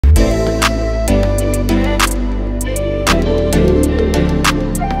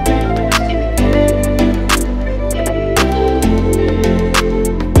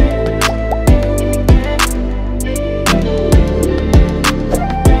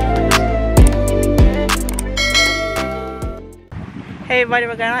Hey everybody,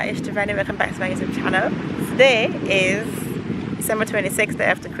 it's Juvandy. Welcome back to my YouTube channel. Today is December 26th, the day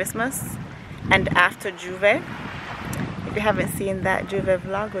after Christmas and after Juve. If you haven't seen that Juve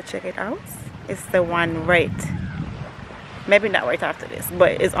vlog, go check it out. It's the one right, maybe not right after this,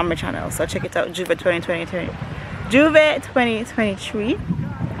 but it's on my channel, so check it out. Juve 2023. Juve 2023.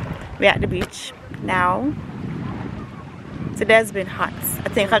 We're at the beach now. Today's been hot. I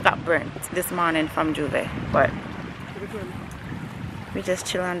think I got burnt this morning from Juve, but we just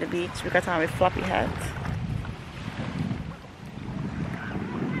chill on the beach. We got on with floppy hats.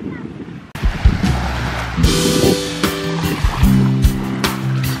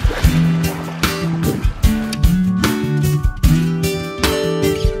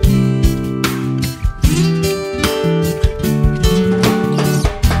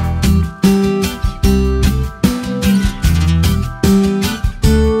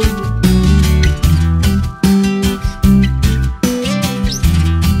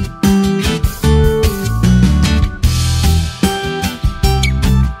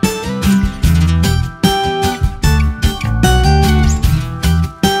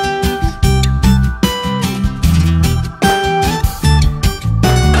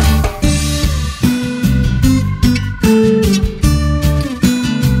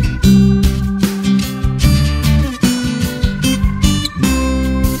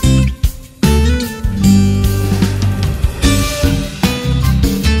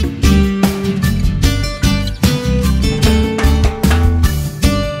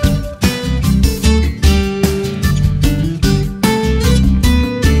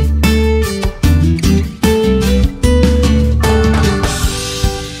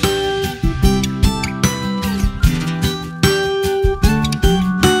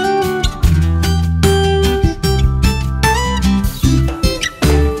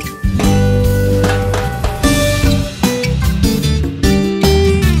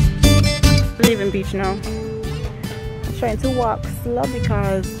 Now I'm trying to walk slow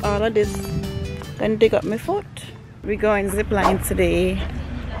because all of this gonna dig up my foot. We're going zipline today.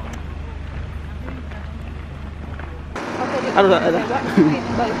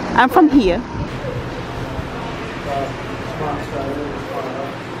 I'm from here.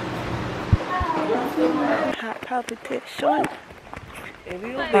 Heart palpitation.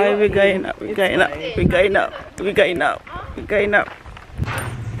 Alright, we're going up, we're going up, we're going up, we're going up, we're going up.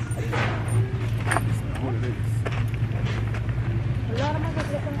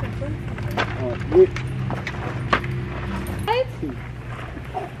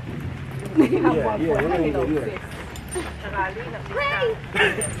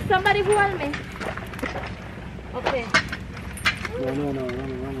 Somebody who want me? Okay. No.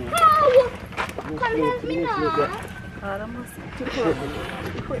 Oh, come help me now.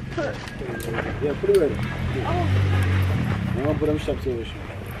 Yeah, put it ready. Oh. I'm gonna put them straps over. This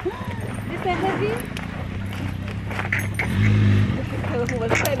is heavy? Who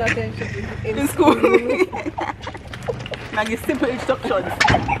was paying attention in school? Now you simple instructions.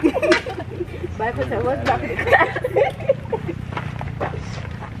 Bye for the what's back.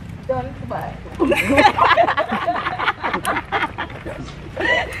 Don't buy.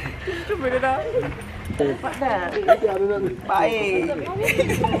 To bring it up. What that? Bye.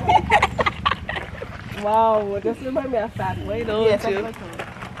 Wow, just remind me of that way, don't yes, you?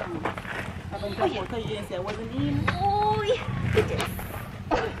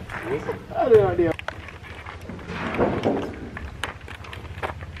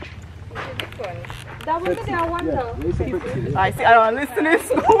 That was the I wonder. I see, I don't listen to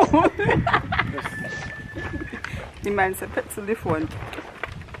school. The man said, pencil the phone.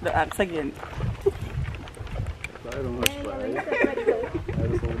 The axe again. I don't know much about it. I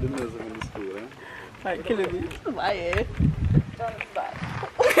just want the music in the school, eh? Like, killing me. Bye.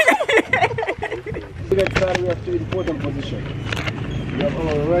 To get started, we have two important positions. We have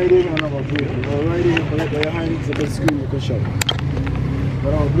our riding and our braking. Our riding, you collect your hands, the best screen you can show.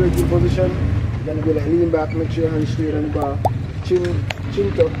 But our braking position, you're going to be like lean back, make sure your hands straight on the bar. Chin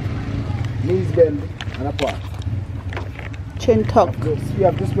tuck, knees bend, and apart. Chin tuck. You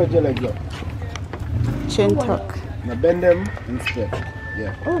have to spread your legs up. Chin tuck. Now bend them and spread.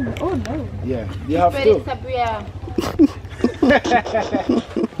 Yeah. Oh no. Yeah. You have to.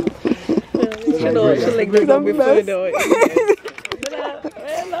 You know, she like this up before though.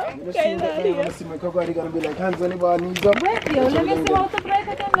 You're gonna be like hands on the bar, knees up. Wait, yo, let me see how to break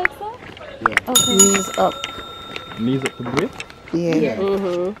again, like so. Yeah. Okay. Knees up. Knees up to break?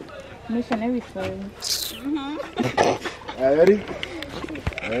 Yeah. Missionary story. Ready?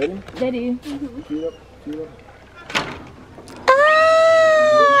 Ready? Ready. Feet up, feet up.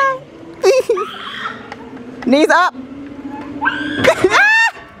 Knees up.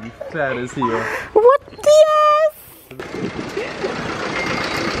 Glad to see you. What? Yes!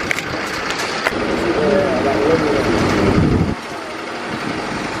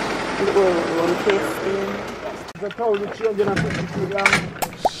 The cow is 350 feet long,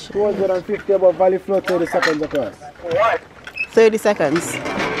 250 above valley floor, 30 seconds across. 30 seconds.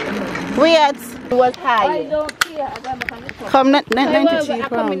 Wait! It was high. I don't care. Come, 93 I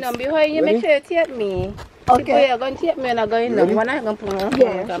come in pounds. behind you, make sure you take me. Okay. You're going to take me and I'm going to when I'm going to put my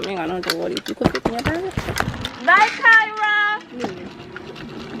phone. I'm going to worry. You could fit in your bag. Bye, Kyra.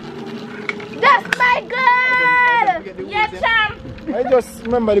 That's my girl. Yeah, champ. I just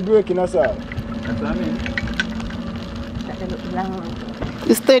remember the breaking us out. That's what I mean.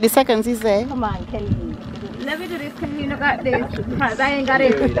 It's 30 seconds, he said. Come on, Kelly. Let me do this, Kelly. You got this. Because I ain't got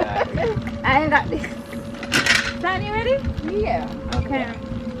it. I ain't got this. Son, you ready? Yeah. Okay.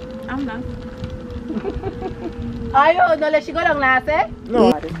 I'm done. Are you? No, let she go down last, eh?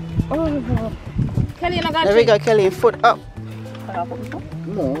 No. Oh, Kelly, you got There we go, Kelly. Foot up.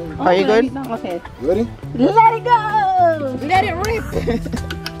 No. Are you good? Okay. Ready? Let it go. Let it rip.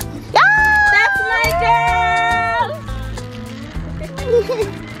 That's my girl.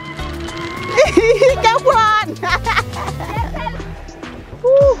 Come on!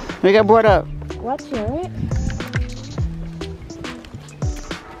 We got brought up. What's your it?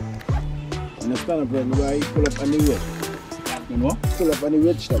 When you stand up, right, you pull up on the wedge. You know? Pull up on the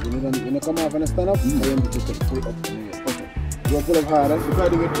wedge stop. When you come off and stand up, you have to pull up on the wedge. Okay. You pull up harder because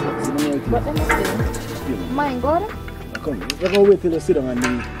the wedge stops. What am I doing? Mine, got it? Come, you're going to wait till you sit down and do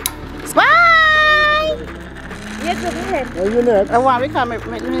it. Smile! Yes, go ahead. Now you're next. I want to come. Let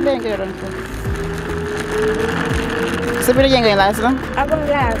me get it on. So, what are you going last one? I'm going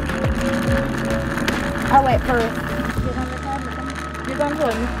to last. I'll wait first. You're going to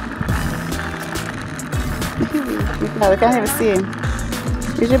hold me. No, we can't even see him.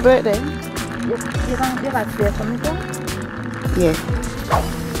 It's your birthday. You're going to give us space for me, too? Yeah.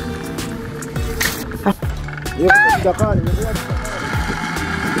 You have to the car. You have to the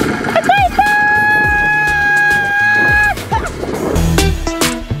car.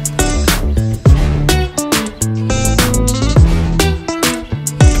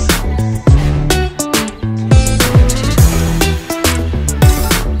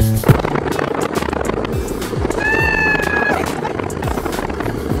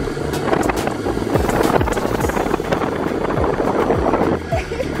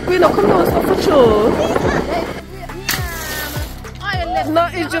 No,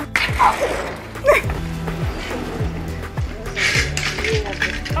 it's just.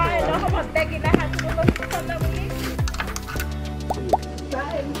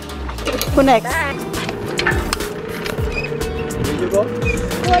 Who next? You go?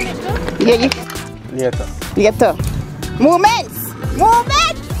 Yeah, you. Later. Later. Movements! Movements!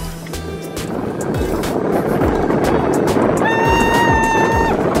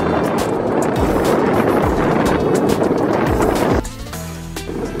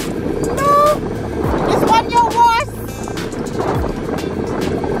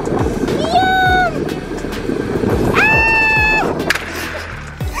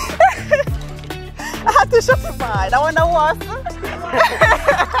 I wonder what.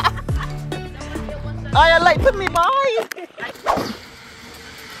 Oh, you're late to me, boy.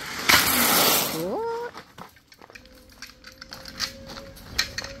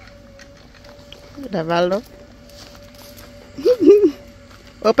 Davaldo.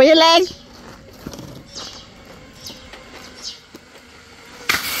 Open your leg.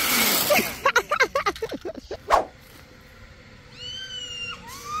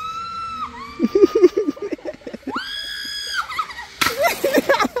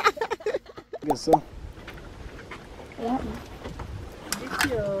 So.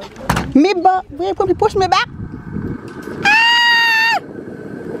 Me back. Wait, probably push me back.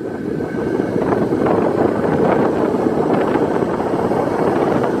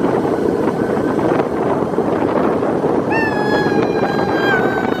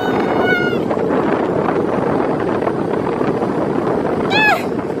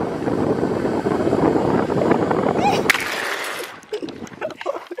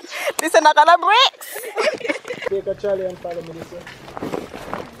 This is not gonna break. Take a Charlie and follow me this way.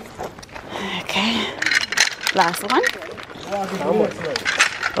 Okay. Last one.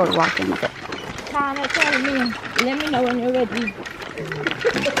 Oh, walking. Okay. Tana, tell me. Let me know when you're ready.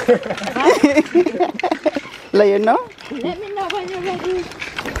 Let you know? Let me know when you're ready.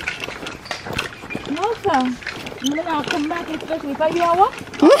 No, sir. I'm gonna come back especially for you hour.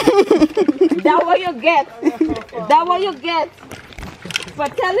 That's what you get. That's what you get for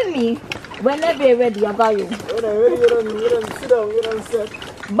telling me whenever you're ready, I got you. When I'm ready, you don't sit down, you don't sit.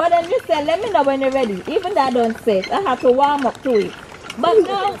 But then you said, let me know when you're ready. Even that don't say it. I have to warm up to it. But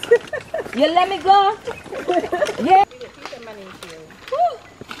no, you let me go. Yeah.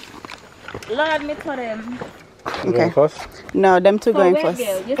 Lord, me to them. Okay. First? No, them two going wait, first.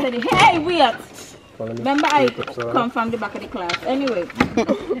 girl, you said, hey, wait. Remember, I come from the back of the class. Anyway,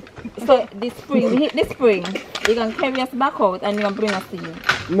 so this spring, hit the spring. You're going to carry us back out and you're going to bring us to you.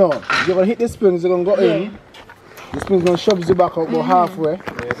 No, you're going to hit the springs, you're going to go in. The spring's going to shove you back out, go halfway.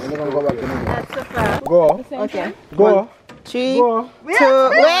 And you're going to go back in again. That's so far. Go. Okay. Go. 1, 3, Go. 2,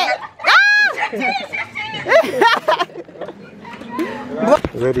 wait.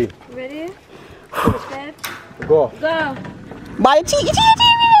 Ready. Ready? Set. Go. Go. By your cheek,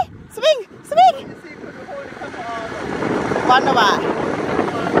 swing, swing. One over.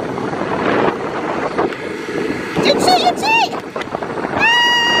 Your cheek.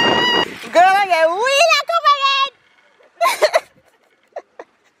 Ah! Girl, I get wheel up again.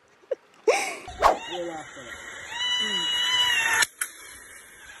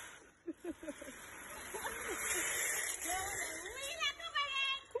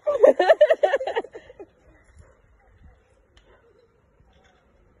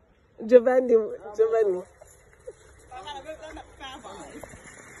 Juvandy.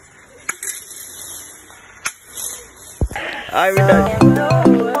 Alright, we're done.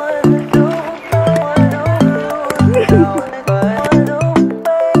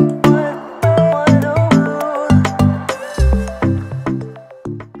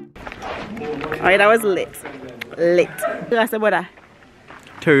 Alright, that was lit. What's about that?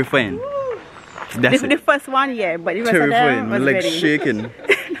 Terrifying. That's This is the first one, yeah, but the rest of them terrifying. was My legs ready. shaking.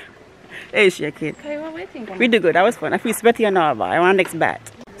 It's shaking. Okay, what we think? We did good. That was fun. I feel sweaty and all, but I want next bat.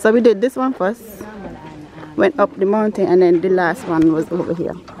 So we did this one first. Went up the mountain, and then the last one was over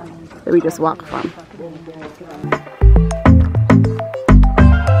here. So we just walked from.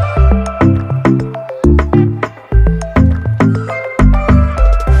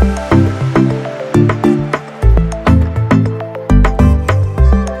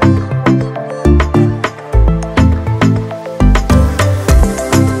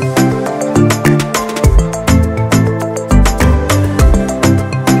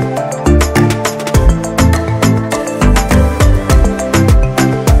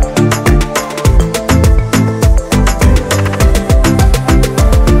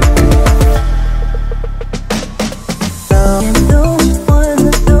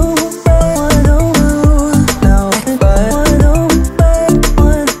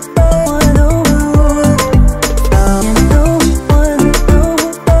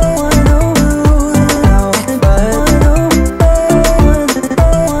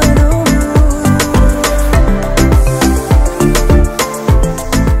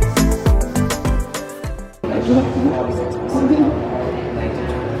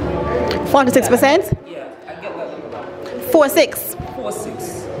 %? Yeah, I get that. 4.6.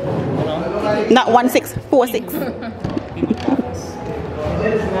 4.6. Not 1.6. 4.6.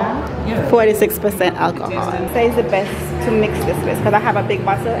 46% alcohol. Say it's the best to mix this with because I have a big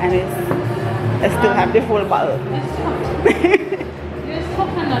bottle and I still have the full bottle. There's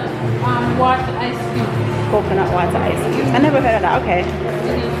coconut water ice cube. Coconut water ice cube. I never heard of that. Okay. You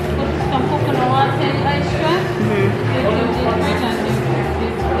put some coconut water in the ice cream.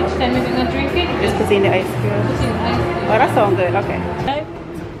 Each time you're gonna drink it, Just put in the ice cube. put in ice cube. Oh, that sounds good. Okay.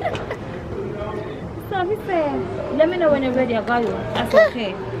 So he said, let me know when you're ready, I got you. That's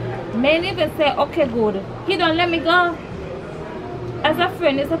okay. Many even say, okay, good. He don't let me go. As a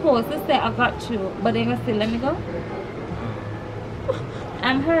friend, you're supposed to say, I got you. But they gonna still let me go?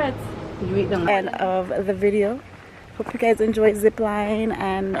 I'm hurt. End of the video. Hope you guys enjoyed zipline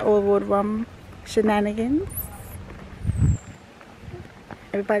and Old Road Rum shenanigans.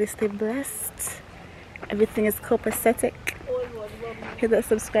 Everybody stay blessed. Everything is copacetic. Hit that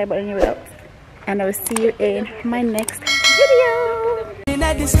subscribe button when you're out. And I will see you in my next video.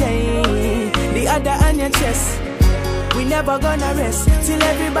 The other on your chest. We never gonna rest till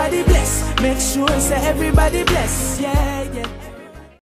everybody bless. Make sure say everybody bless. Yeah, yeah.